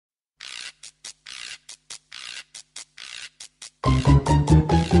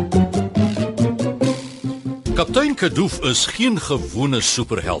Kaptein Kadoef is geen gewone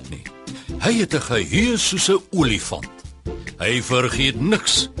superheld nie. Hy het 'n geheue soos 'n olifant. Hy vergeet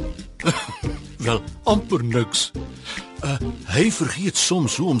niks. Wel, amper niks. Hy vergeet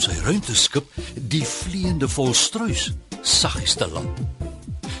soms hoe om sy ruimteskip, die vleiende volstruis, saggies te land.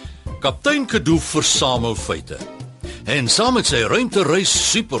 Kaptein Kadoef versamel feite. En saam met sy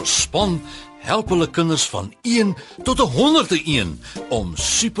ruimtereis superspan help hulle kinders van 1 tot 101 om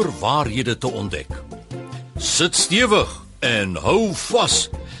superwaarhede te ontdek. Sit stewig en hou vas.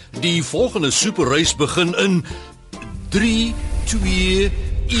 Die volgende superreis begin in 3, 2,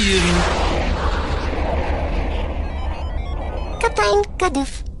 1. Kaptein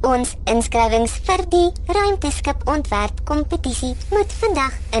Kadoef, ons inskrywings vir die ruimteskip ontwerp kompetisie moet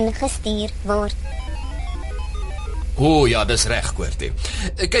vandag ingestuur word. Ja, dis reg, Koortie.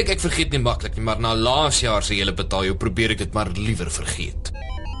 Kyk, ek vergeet nie maklik nie, maar na laas jaar se hele betaljo probeer ek dit maar liewer vergeet.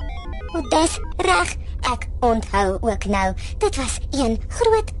 Dis reg, ek onthou ook nou. Dit was een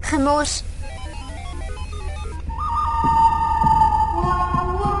groot gemors.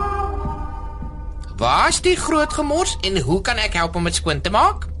 Waar is die groot gemors en hoe kan ek help om dit skoon te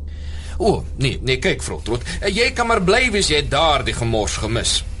maak? Nee, kyk, Frotrot, jy kan maar bly wees jy het daar die gemors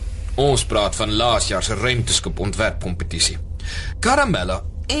gemis. Ons praat van laas jaar se ruimteskip ontwerp kompetisie. Karamella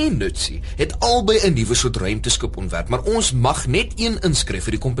en Nutsie het albei 'n nuwe soort ruimteskip ontwerp, maar ons mag net een inskryf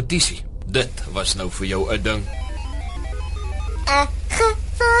vir die kompetisie. Dit was nou vir jou 'n ding. 'n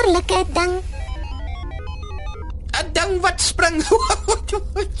gevaarlike ding. 'n Ding wat spring.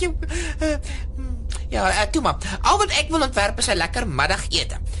 Toe maar. Al wat ek wil ontwerp is 'n lekker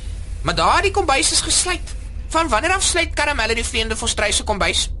middagete. Maar daardie kombuis is gesluit. Van wanneer af sluit Karamelle die vleiende volstruis se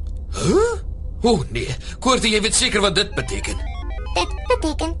kombuis? Nee, Koortie, jy weet seker wat dit beteken. Dit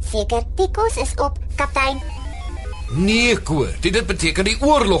beteken seker die kos is op, kaptein. Nee, Koortie, dit beteken die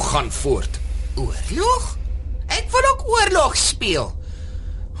oorlog gaan voort. Oorlog? Ek wil ook oorlog speel.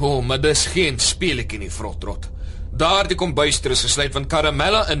 Maar dis geen speletjie nie, Frotrot. Daardie kombuister is gesluit want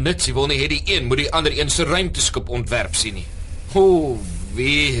Karamella en Nutsie wil nie hê die een moet die ander een se ruimteskip ontwerp sien nie.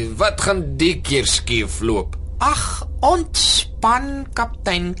 Wat gaan die keer skeef loop? Ag, ontspan,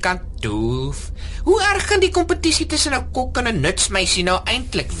 Kaptein Kadoef. Hoe erg gaan die kompetisie tussen 'n kok en 'n nutsmeisie nou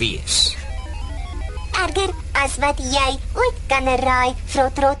eintlik wees? Erger as wat jy ooit kan raai,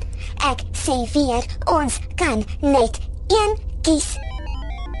 Frotrot. Ek sê weer, ons kan net een kies.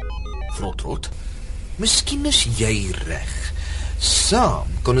 Frotrot, miskien is jy reg. Saam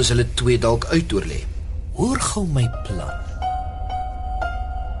kan ons hulle twee dalk uitoorlê. Hoor gou my plan.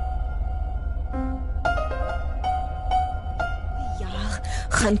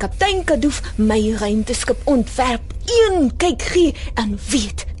 Gaan Kaptein Kadoef my ruimteskip ontwerp kyk gee en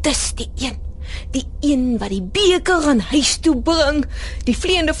weet, dis die een. Die een wat die beker aan huis toe bring. Die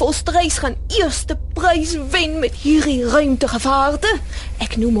vleiende volstruis gaan eerste prys wen met hierdie ruimtegevaarte.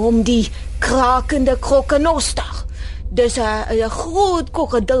 Ek noem hom die krakende krokonoster. Dis 'n groot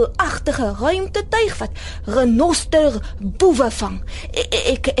krokodilagtige ruimtetuig wat renoster boewe vang.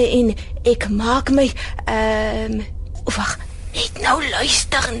 Ek maak my wag. Net nou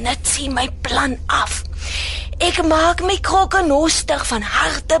luister Nutsie my plan af. Ek maak my krokonoster van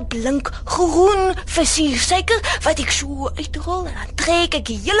harde blink groen versiersuiker wat ek so uitrol en dan trek ek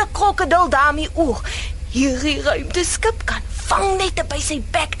die hele krokodil daarmee oor. Hierdie ruimteskip kan vang net by sy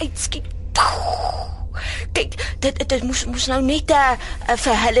bek uitskiet. Kyk, dit moes nou net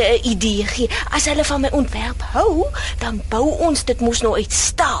vir hulle 'n idee gee. As hulle van my ontwerp hou, dan bou ons dit moes nou uit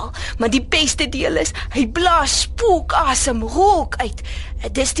staal. Maar die beste deel is, hy blaas spookasem rook uit.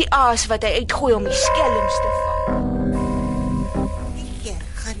 Dis die aas wat hy uitgooi om die skelms te vang. Hier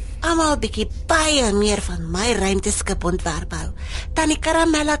gaan almal bietjie baie meer van my ruimteskip ontwerp hou. Tannie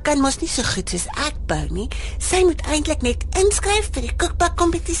Karamella kan mos nie so goed soos ek bou nie. Sy moet eintlik net inskryf vir die kookbak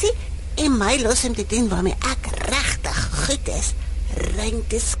kompetisie en my los om te doen waarmee ek regtig goed is.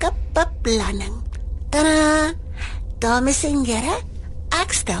 Ruimteskip beplanning. Tada! Dames en here,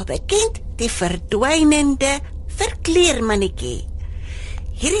 ek stel bekend die verdwynende verkleermannetjie.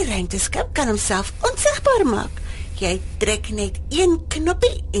 Hierdie ruimteskip kan homself onsigbaar maak. Jy trek net een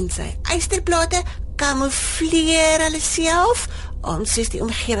knoppie en sy eysterplate kamoufleer hulle self om soos die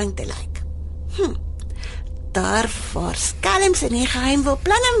omgewing te lyk. Daar waar skelms in die geheim wil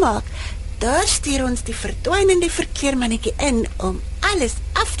planne maak, daar stuur ons die verdwynende verkleermannetjie in om alles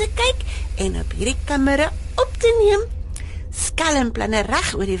af te kyk en op hierdie kamera op te neem. Skelmplanne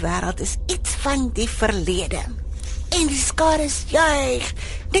reg oor die wêreld is iets van die verlede. En die skare juig.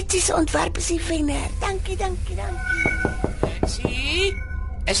 Dit is ontwerp is die wenner. Dankie. Sien?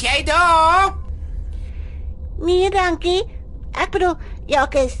 Is jy daar? Nee, dankie. Ek bedoel, ja,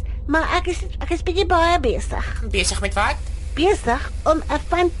 ek is bietjie baie besig. Besig met wat? Besig om 'n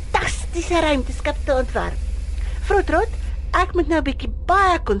fantastiese ruimteskip te ontwerp. Frotrot, ek moet nou bietjie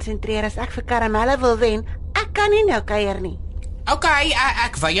baie konsentreer as ek vir Karamelle wil wen. Ek kan nie nou kuier nie. Okay,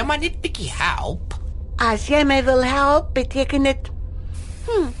 ek wil jou maar net bietjie help. As jy my wil help, beteken dit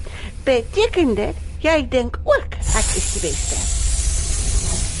jy dink ook ek is die beste.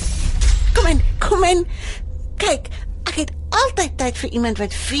 Kom in. Kyk, ek het altyd tyd vir iemand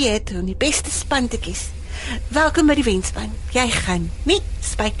wat weet om die beste span te kies. Welkom by die wenspan. Jy gaan nie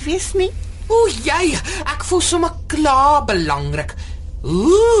spyt wees nie. Jy, ek voel sommer klaar belangrik.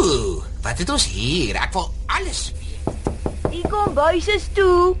 Wat het ons hier? Ek wil alles weet. Die kombuis is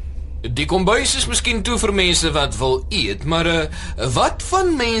toe. Die kombuis is miskien toe vir mense wat wil eet, maar wat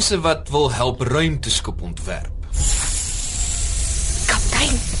van mense wat wil help ruimteskip ontwerp?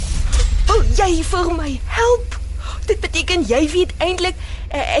 Kaptein, wil jy vir my help? Dit beteken jy weet eintlik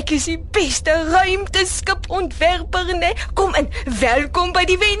ek is die beste ruimteskipontwerper, né? Kom in, welkom by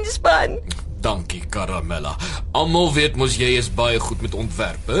die wenspan. Dankie, Karamella. Almal weet mos jy is baie goed met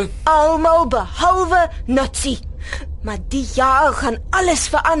ontwerpe. Almal behalwe Nutsie. Maar die jaar gaan alles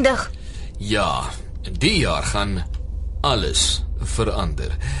verander. Ja, die jaar gaan alles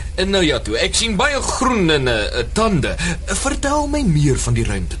verander. En nou ja toe, ek sien baie groen in tande. Vertel my meer van die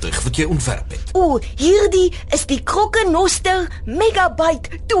ruimtetuig wat jy ontwerp het. Hierdie is die Krokkenoster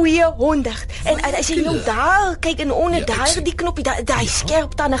Megabyte 200. En as jy nou daar kyk en onder daar die knoppie, daai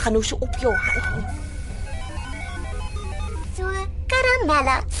skerp tande gaan nou so op jou hand. So,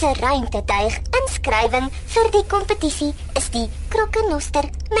 Karamelle se ruimtetuig inskrywing vir die kompetisie is die Krokkenoster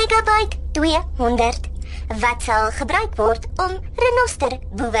Megabyte 200. Wat sal gebruik word om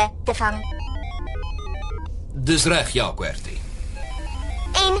renosterboewe te vang. Dis reg, ja, Kwerty.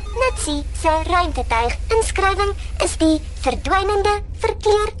 En Nutsie se ruimtetuig inskrywing is die verdwynende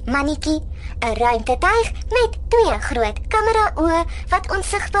verkleermannetjie, 'n ruimtetuig met 2 groot kamera-oë wat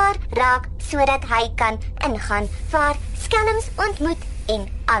onsigbaar raak sodat hy kan ingaan waar skelms ontmoet en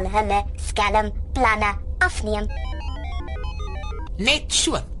al hulle skelmplanne afneem. Net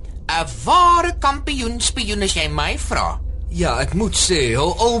so. 'n Ware kampioen as jy my vra. Ja, ek moet sê,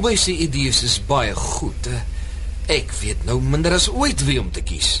 albei se idees is baie goed. Ek weet nou minder as ooit wie om te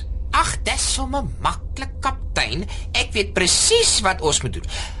kies. Ag, dis sommer maklik, kaptein. Ek weet presies wat ons moet doen.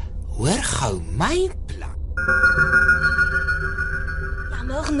 Hoor gou my plan.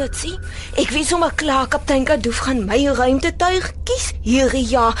 Jammer, Nutsie. Ek weet sommer klaar, Kaptein Kadoef gaan my ruimtetuig kies hierdie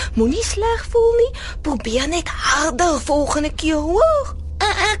jaar. Moenie sleg voel nie. Probeer net harder volgende keer, hoor.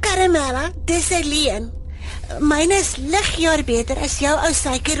 Karamelle, dis 'n leuen. Myne is ligjaar beter as jou ou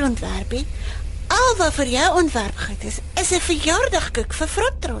suikerontwerpie. Al wat vir jou ontwerp goed is 'n verjaardagkoek vir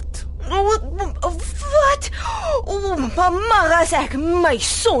Frotrot. Wat? Maar as ek my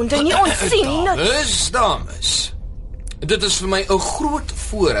sonde nie ontsien nie. Dames. Dit is vir my 'n groot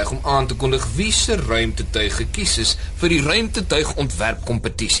voorreg om aan te kondig wie se ruimtetuig gekies is vir die ruimtetuig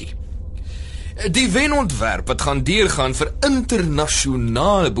ontwerpkompetisie. Die wenontwerp wat gaan deurgaan vir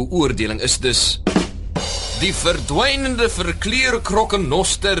internasionale beoordeling is dus die verdwynende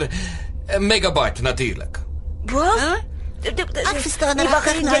verkleerkrokkenoster Megabyte natuurlik. Wat? Ek verstaan nie. Wag,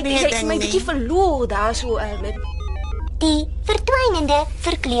 regtig nou nie ek ding my nie. bietjie verloor daar so met Die verdwynende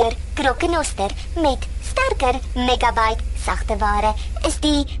verkleerkrokkenoster met sterker Megabyte sagte ware is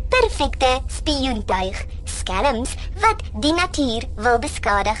die perfekte spioentuig. Skelms wat die natuur wil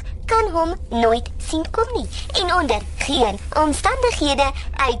beskadig, kan hom nooit sien kom nie en onder geen omstandighede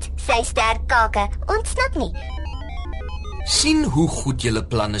uit sy sterk kake ontsnap nie. Sien hoe goed julle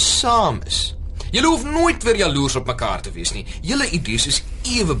planne saam is. Julle hoef nooit weer jaloers op mekaar te wees nie. Julle idees is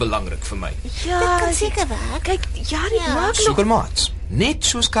ewe belangrik vir my. ja, Dit kan seker werk. kyk, dit maak nog Supermaats. Net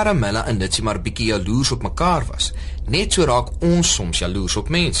soos Karamella en Nutsie maar bietjie jaloers op mekaar was, net so raak ons soms jaloers op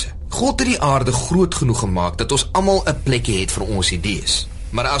mense. God het die aarde groot genoeg gemaak dat ons almal 'n plekkie het vir ons idees.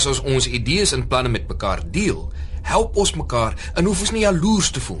 Maar as ons idees en planne met mekaar deel, help ons mekaar en hoef ons nie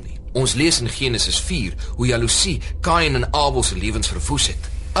jaloers te voel nie. Ons lees in Genesis 4 hoe jaloesie Kain en Abel se lewens verwoes het.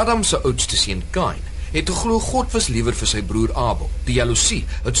 Adam se oudste seun Kain het geglo God was liewer vir sy broer Abel. Die jaloesie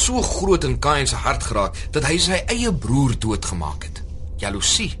het so groot in Kain se hart geraak dat hy sy eie broer doodgemaak het.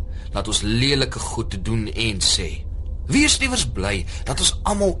 Jaloesie laat ons lelike goed te doen en sê. Wees liewers bly dat ons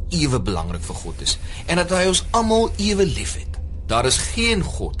almal ewe belangrik vir God is en dat hy ons almal ewe liefhet. Daar is geen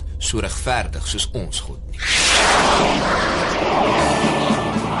God so regverdig soos ons God nie.